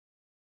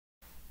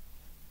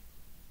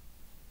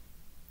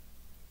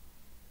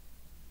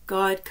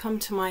God, come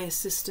to my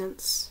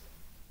assistance.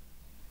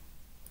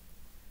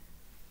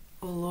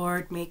 O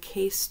Lord, make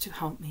haste to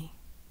help me.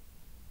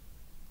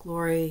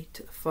 Glory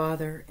to the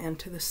Father, and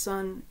to the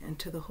Son, and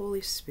to the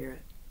Holy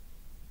Spirit,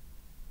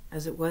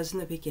 as it was in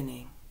the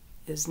beginning,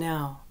 is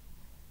now,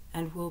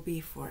 and will be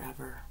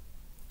forever.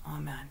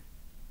 Amen.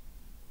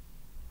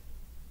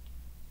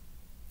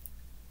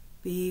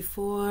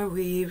 Before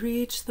we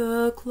reach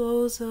the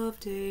close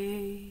of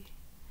day,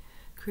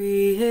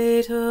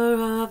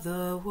 Creator of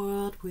the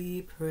world,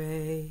 we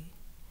pray,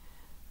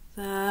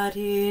 that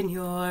in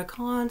your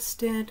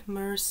constant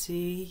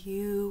mercy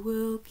you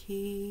will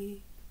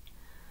keep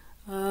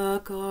a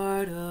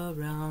guard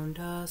around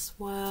us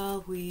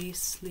while we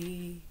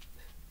sleep.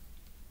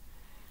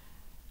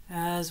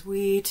 As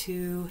we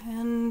to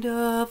end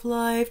of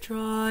life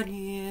draw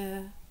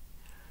near,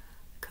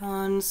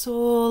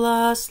 console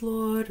us,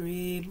 Lord,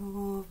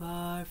 remove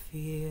our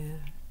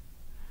fear.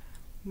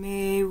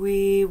 May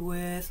we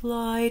with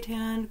light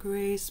and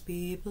grace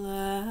be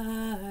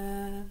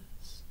blessed,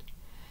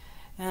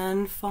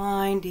 and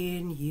find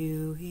in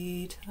you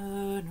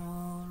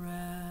eternal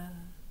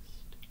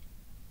rest.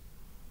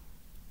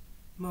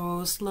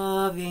 Most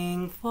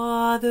loving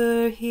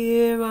Father,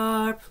 hear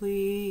our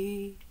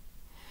plea.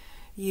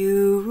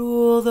 You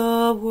rule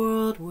the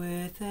world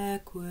with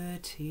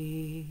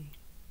equity,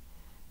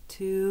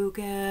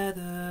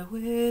 together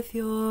with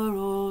your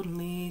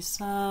only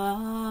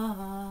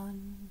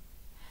Son,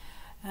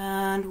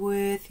 and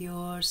with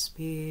your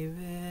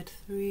Spirit,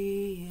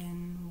 three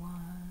in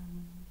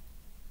one.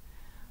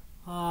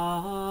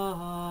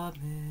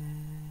 Amen.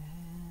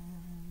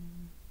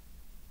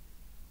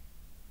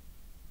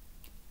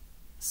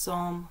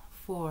 Psalm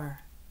 4.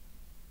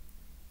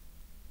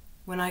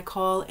 When I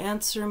call,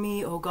 answer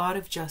me, O God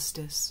of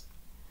justice.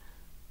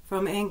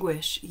 From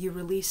anguish you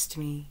released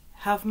me.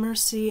 Have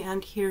mercy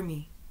and hear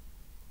me.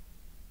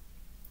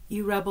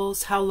 You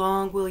rebels, how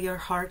long will your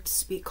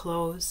hearts be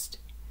closed?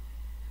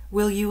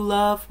 Will you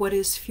love what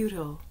is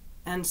futile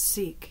and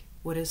seek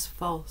what is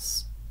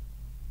false?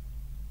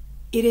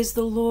 It is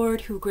the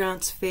Lord who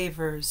grants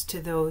favors to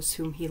those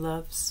whom he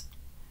loves.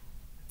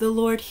 The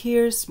Lord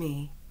hears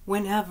me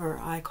whenever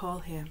I call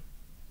him.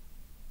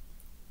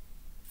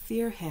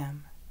 Fear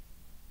him.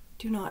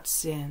 Do not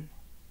sin.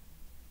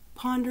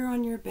 Ponder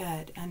on your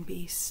bed and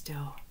be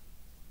still.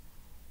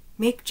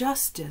 Make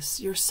justice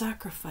your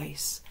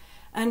sacrifice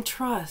and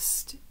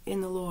trust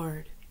in the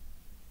Lord.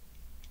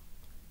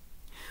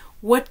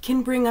 What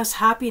can bring us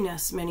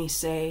happiness, many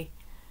say.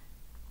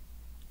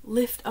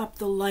 Lift up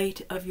the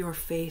light of your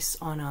face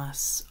on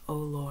us, O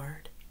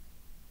Lord.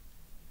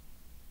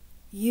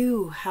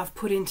 You have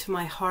put into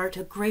my heart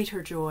a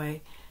greater joy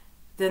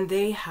than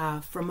they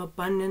have from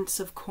abundance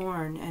of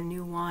corn and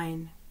new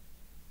wine.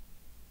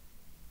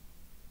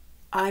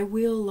 I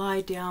will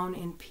lie down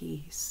in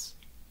peace,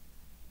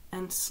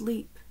 and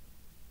sleep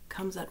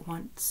comes at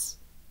once.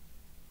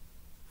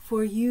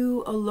 For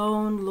you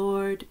alone,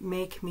 Lord,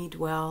 make me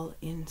dwell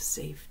in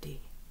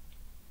safety.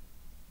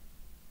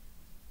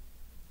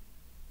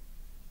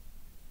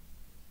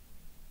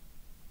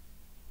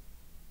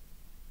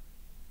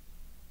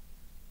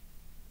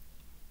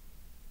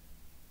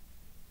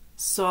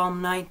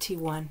 Psalm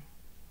 91.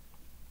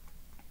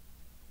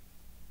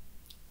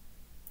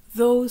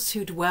 Those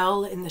who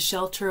dwell in the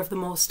shelter of the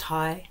Most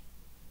High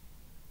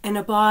and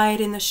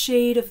abide in the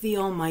shade of the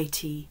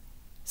Almighty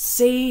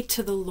say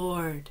to the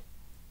Lord,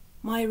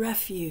 my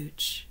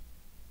refuge,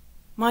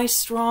 my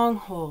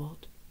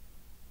stronghold,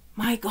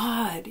 my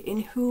God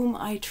in whom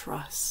I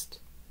trust.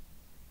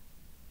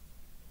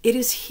 It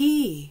is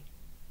he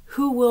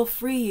who will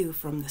free you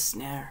from the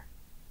snare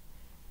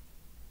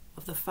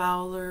of the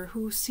fowler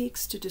who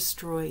seeks to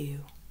destroy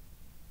you.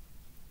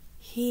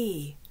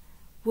 He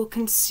will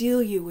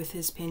conceal you with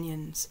his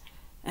pinions,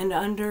 and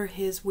under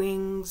his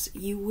wings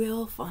you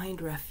will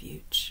find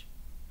refuge.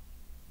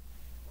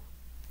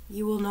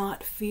 You will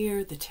not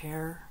fear the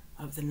terror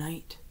of the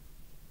night,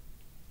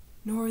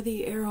 nor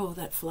the arrow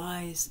that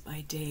flies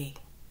by day,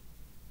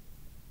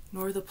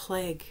 nor the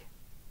plague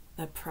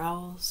that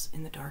prowls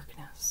in the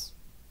darkness,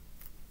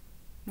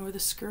 nor the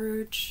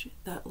scourge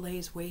that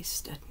lays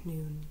waste at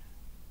noon.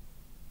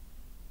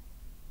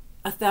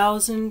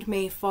 1,000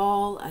 may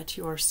fall at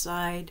your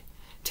side,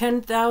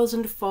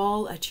 10,000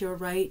 fall at your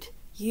right,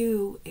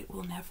 you it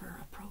will never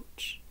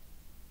approach.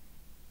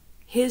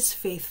 His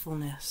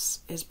faithfulness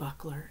is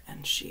buckler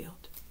and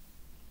shield.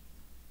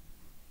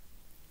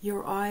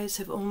 Your eyes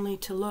have only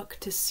to look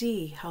to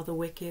see how the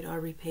wicked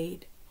are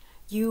repaid,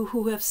 you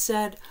who have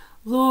said,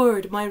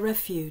 Lord, my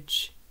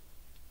refuge,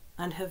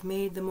 and have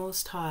made the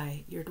Most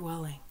High your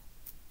dwelling.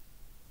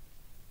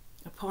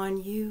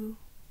 Upon you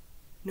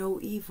no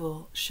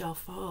evil shall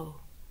fall,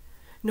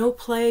 no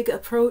plague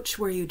approach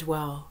where you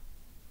dwell.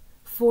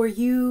 For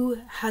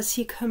you has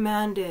he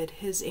commanded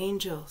his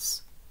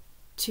angels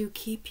to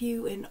keep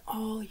you in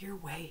all your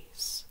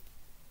ways.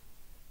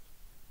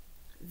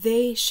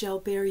 They shall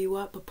bear you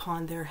up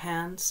upon their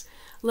hands,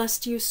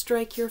 lest you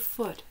strike your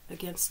foot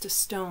against a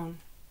stone.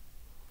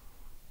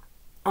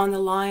 On the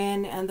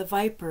lion and the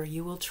viper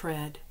you will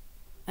tread,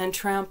 and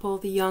trample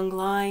the young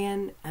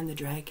lion and the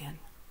dragon.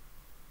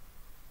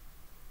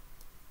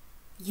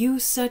 You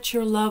set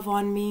your love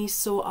on me,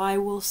 so I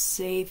will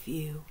save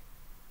you.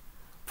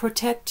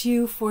 Protect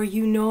you, for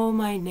you know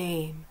my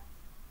name.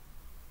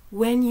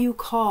 When you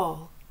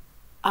call,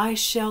 I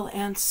shall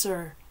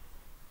answer.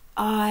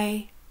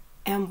 I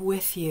am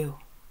with you.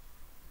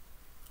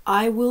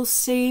 I will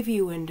save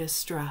you in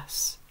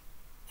distress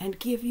and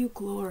give you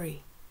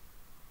glory.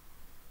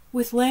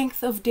 With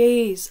length of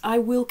days I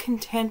will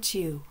content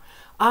you.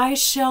 I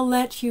shall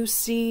let you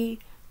see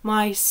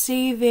my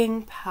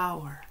saving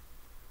power.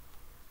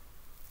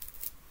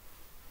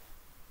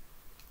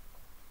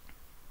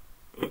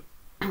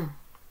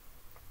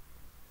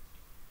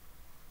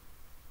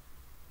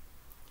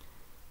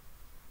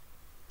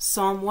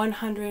 Psalm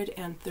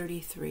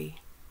 133.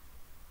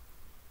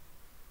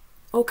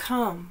 O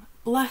come,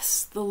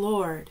 bless the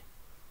Lord,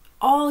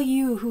 all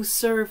you who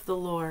serve the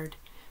Lord,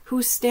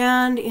 who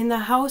stand in the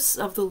house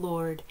of the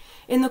Lord,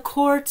 in the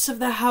courts of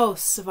the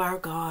house of our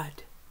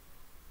God.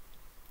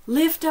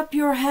 Lift up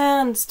your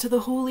hands to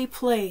the holy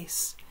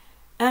place,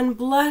 and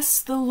bless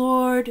the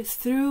Lord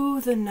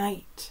through the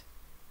night.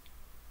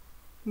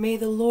 May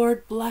the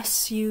Lord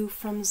bless you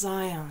from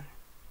Zion,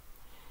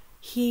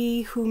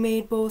 he who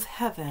made both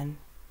heaven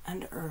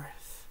and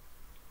earth.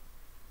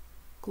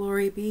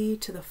 Glory be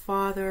to the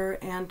Father,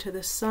 and to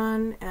the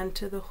Son, and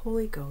to the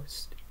Holy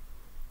Ghost,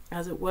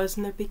 as it was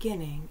in the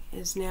beginning,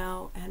 is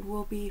now, and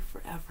will be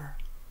forever.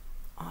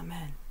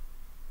 Amen.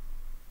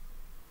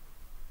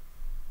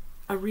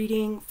 A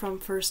reading from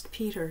 1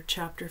 Peter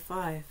chapter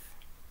 5.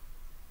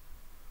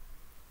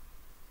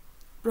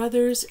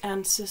 Brothers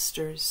and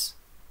sisters,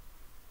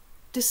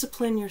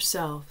 discipline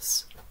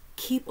yourselves,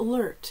 keep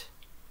alert.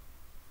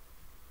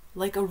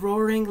 Like a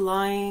roaring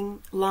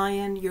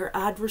lion, your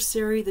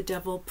adversary, the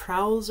devil,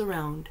 prowls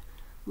around,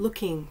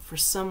 looking for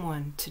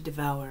someone to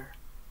devour.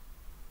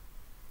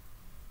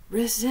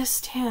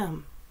 Resist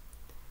him,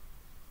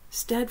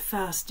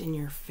 steadfast in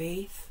your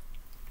faith,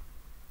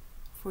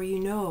 for you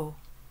know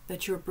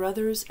that your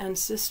brothers and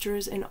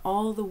sisters in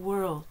all the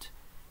world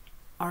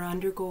are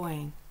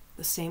undergoing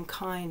the same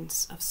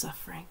kinds of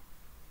suffering.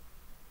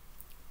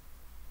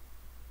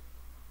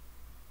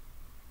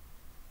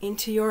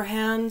 Into your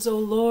hands, O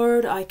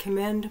Lord, I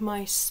commend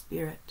my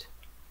spirit.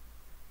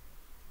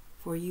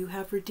 For you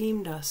have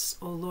redeemed us,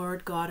 O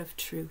Lord God of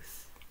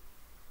truth.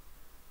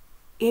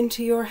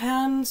 Into your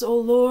hands, O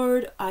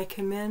Lord, I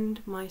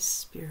commend my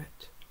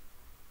spirit.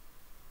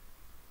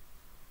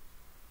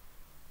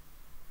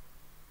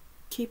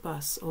 Keep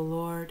us, O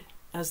Lord,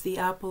 as the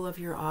apple of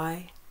your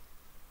eye.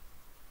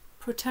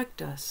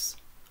 Protect us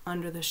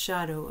under the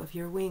shadow of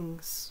your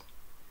wings.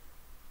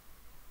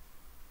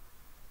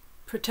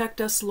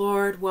 Protect us,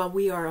 Lord, while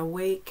we are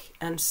awake,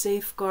 and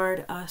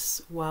safeguard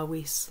us while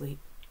we sleep,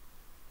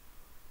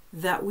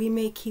 that we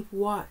may keep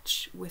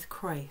watch with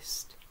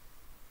Christ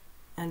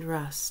and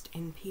rest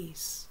in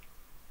peace.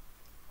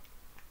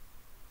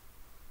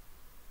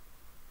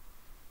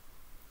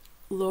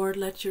 Lord,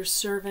 let your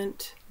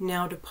servant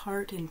now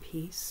depart in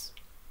peace,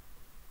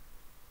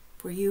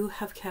 for you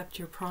have kept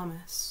your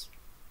promise.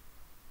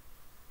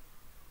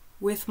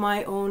 With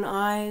my own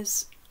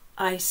eyes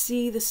I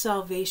see the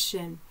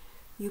salvation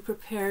you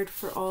prepared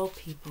for all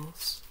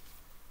peoples,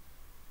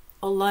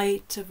 a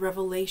light of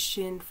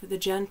revelation for the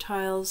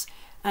Gentiles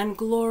and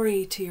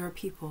glory to your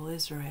people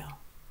Israel.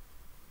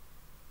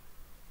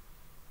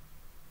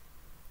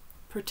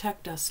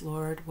 Protect us,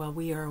 Lord, while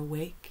we are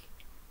awake,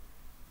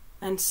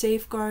 and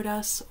safeguard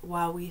us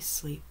while we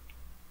sleep,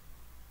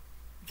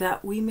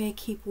 that we may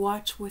keep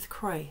watch with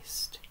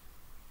Christ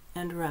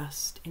and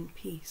rest in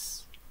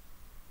peace.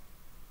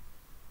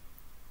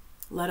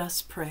 Let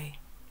us pray.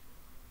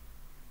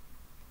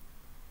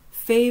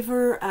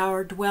 Favor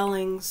our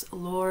dwellings,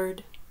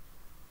 Lord,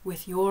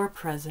 with your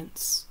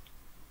presence.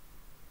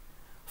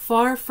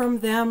 Far from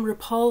them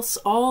repulse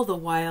all the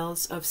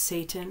wiles of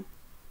Satan.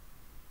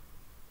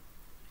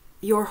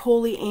 Your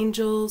holy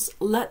angels,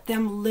 let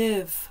them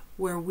live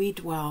where we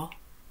dwell,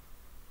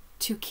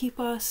 to keep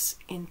us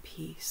in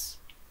peace.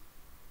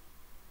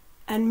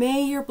 And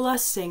may your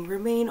blessing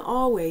remain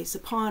always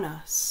upon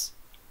us.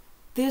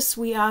 This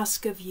we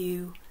ask of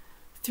you,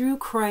 through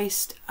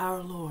Christ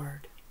our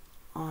Lord.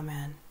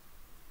 Amen.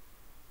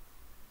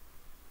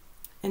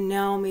 And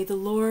now may the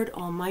Lord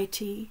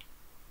Almighty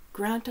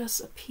grant us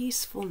a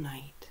peaceful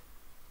night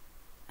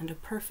and a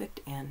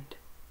perfect end.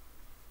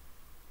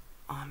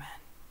 Amen.